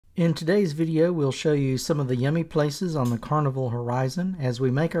In today's video, we'll show you some of the yummy places on the Carnival Horizon as we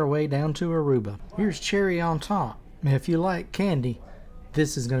make our way down to Aruba. Here's cherry on top. If you like candy,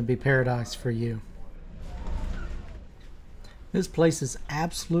 this is going to be paradise for you. This place is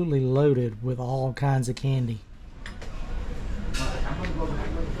absolutely loaded with all kinds of candy.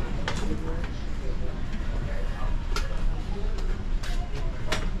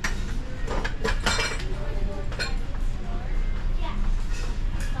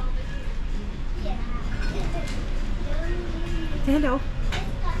 Hello.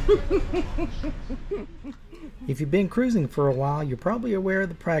 If you've been cruising for a while, you're probably aware of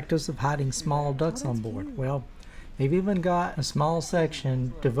the practice of hiding small ducks on board. Cute. Well, they've even got a small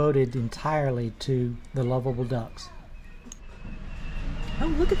section devoted entirely to the lovable ducks. Oh,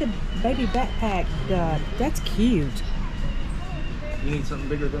 look at the baby backpack duck. That's cute. You need something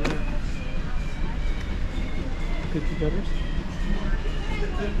bigger than that? Cookie cutters?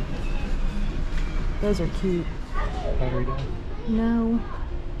 Those are cute. Battery down? No.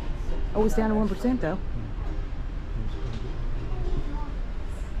 Oh, it's down to 1% though.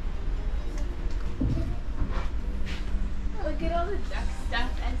 Look at all the duck stuff.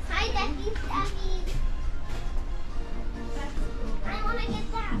 Hi, Ducky Stuffies. I want to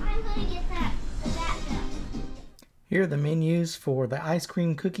get that. I'm going to get that. That duck. Here are the menus for the ice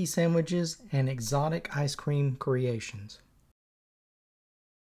cream cookie sandwiches and exotic ice cream creations.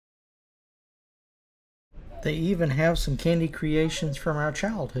 They even have some candy creations from our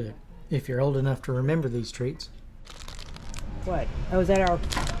childhood, if you're old enough to remember these treats. What? Oh, is that our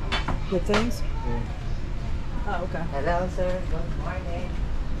good things? Yeah. Oh, okay. Hello, sir. Good morning.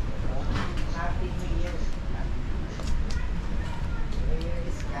 Happy New Year. New Year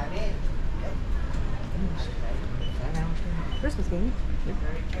is coming. Christmas candy.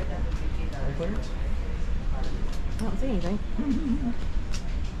 I don't see anything.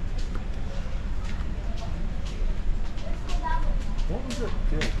 What was it?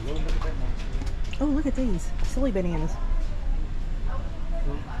 Good. A little bit more. Oh, look at these. Silly bananas.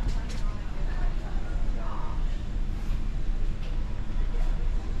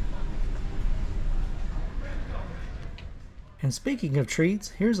 And speaking of treats,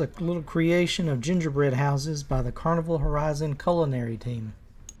 here's a little creation of gingerbread houses by the Carnival Horizon culinary team.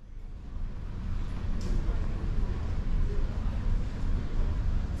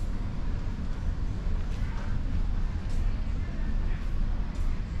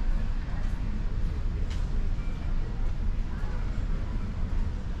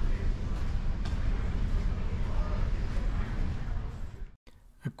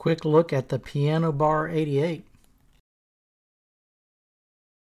 A quick look at the Piano Bar 88.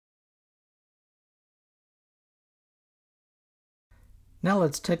 Now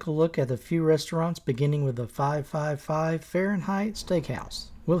let's take a look at a few restaurants, beginning with the 555 Fahrenheit Steakhouse.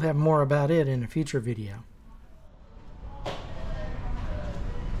 We'll have more about it in a future video.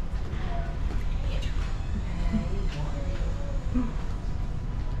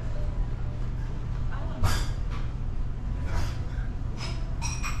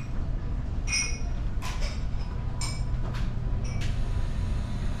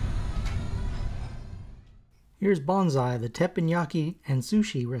 Here's Bonsai, the teppanyaki and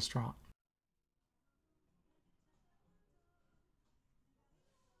sushi restaurant.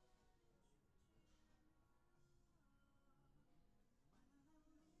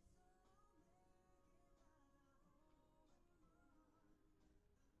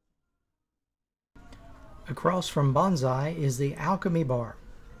 Across from Bonsai is the Alchemy Bar.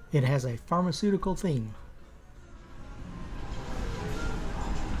 It has a pharmaceutical theme.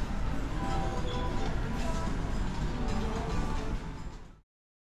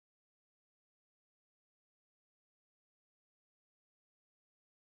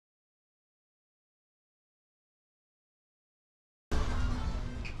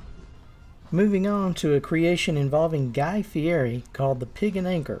 Moving on to a creation involving Guy Fieri called the Pig and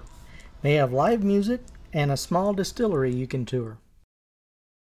Anchor. They have live music and a small distillery you can tour.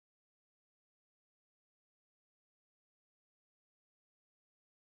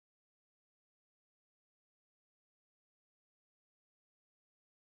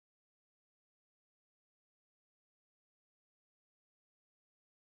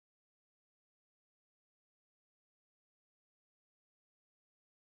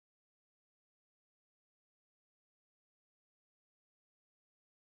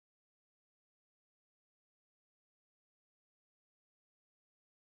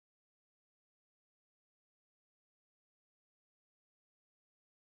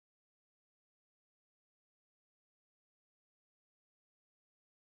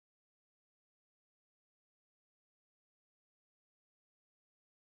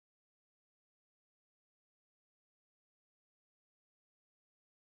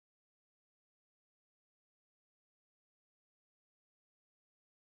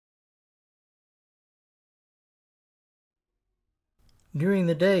 During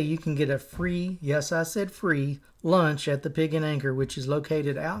the day, you can get a free, yes, I said free, lunch at the Pig and Anchor, which is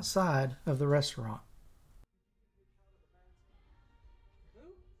located outside of the restaurant.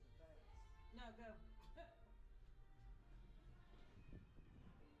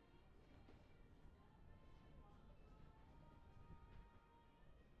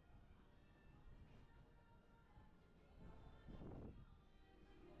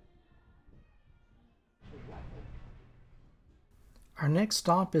 Our next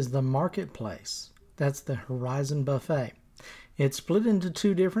stop is the marketplace. That's the Horizon Buffet. It's split into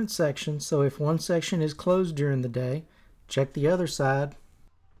two different sections, so if one section is closed during the day, check the other side.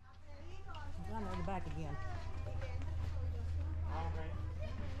 Down there in the back again.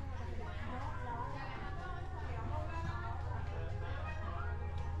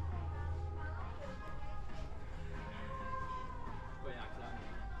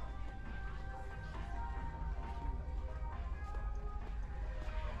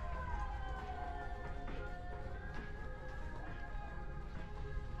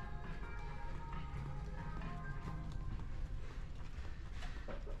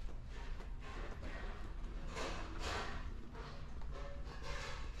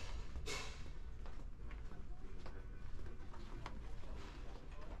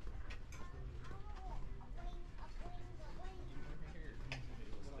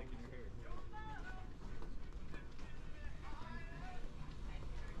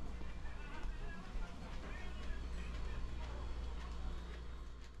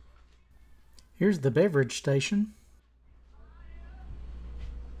 Here's the beverage station.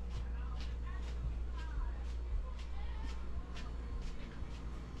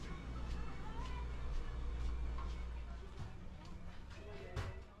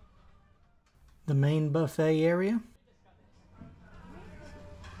 The main buffet area.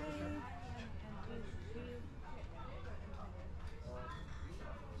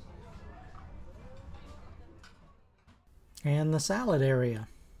 And the salad area.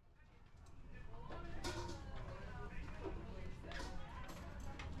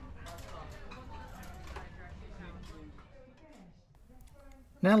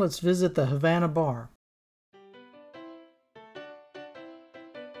 Now let's visit the Havana bar.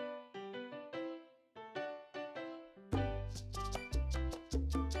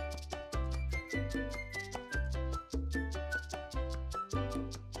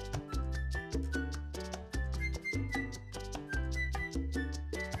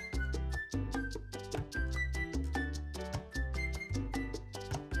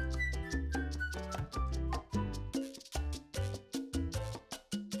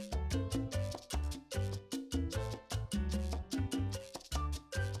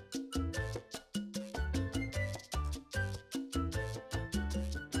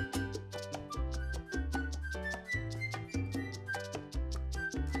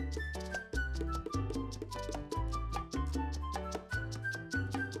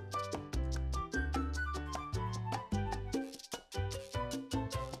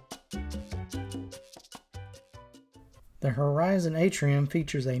 The Horizon atrium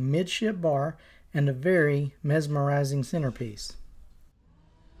features a midship bar and a very mesmerizing centerpiece.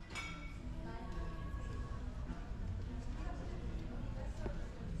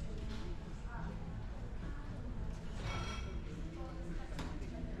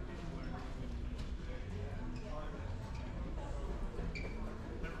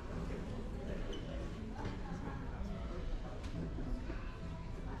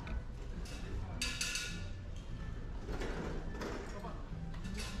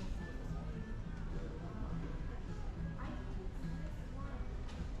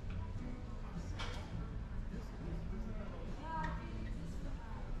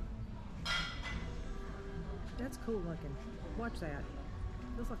 That's cool looking. Watch that.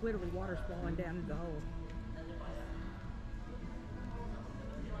 Looks like literally water's falling down into the hole.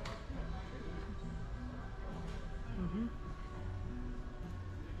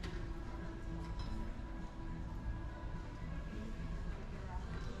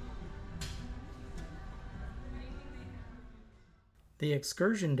 The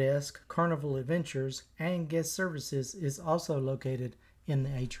excursion desk, Carnival Adventures, and guest services is also located in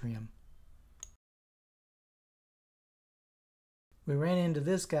the atrium. We ran into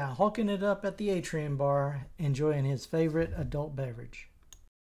this guy hawking it up at the atrium bar, enjoying his favorite adult beverage.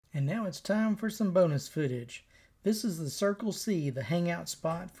 And now it's time for some bonus footage. This is the Circle C, the hangout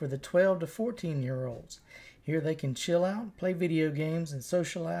spot for the 12 to 14-year-olds. Here they can chill out, play video games, and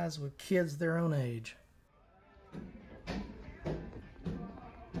socialize with kids their own age.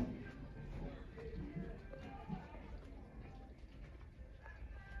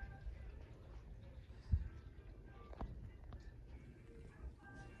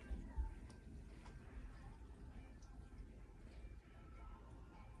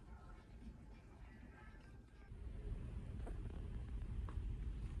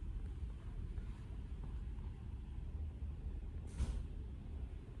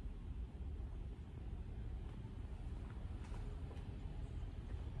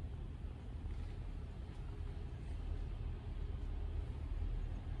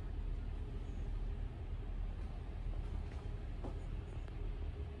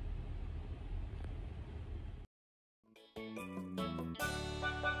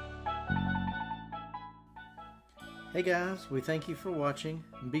 Hey guys, we thank you for watching.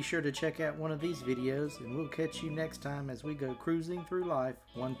 And be sure to check out one of these videos, and we'll catch you next time as we go cruising through life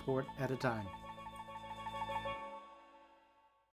one port at a time.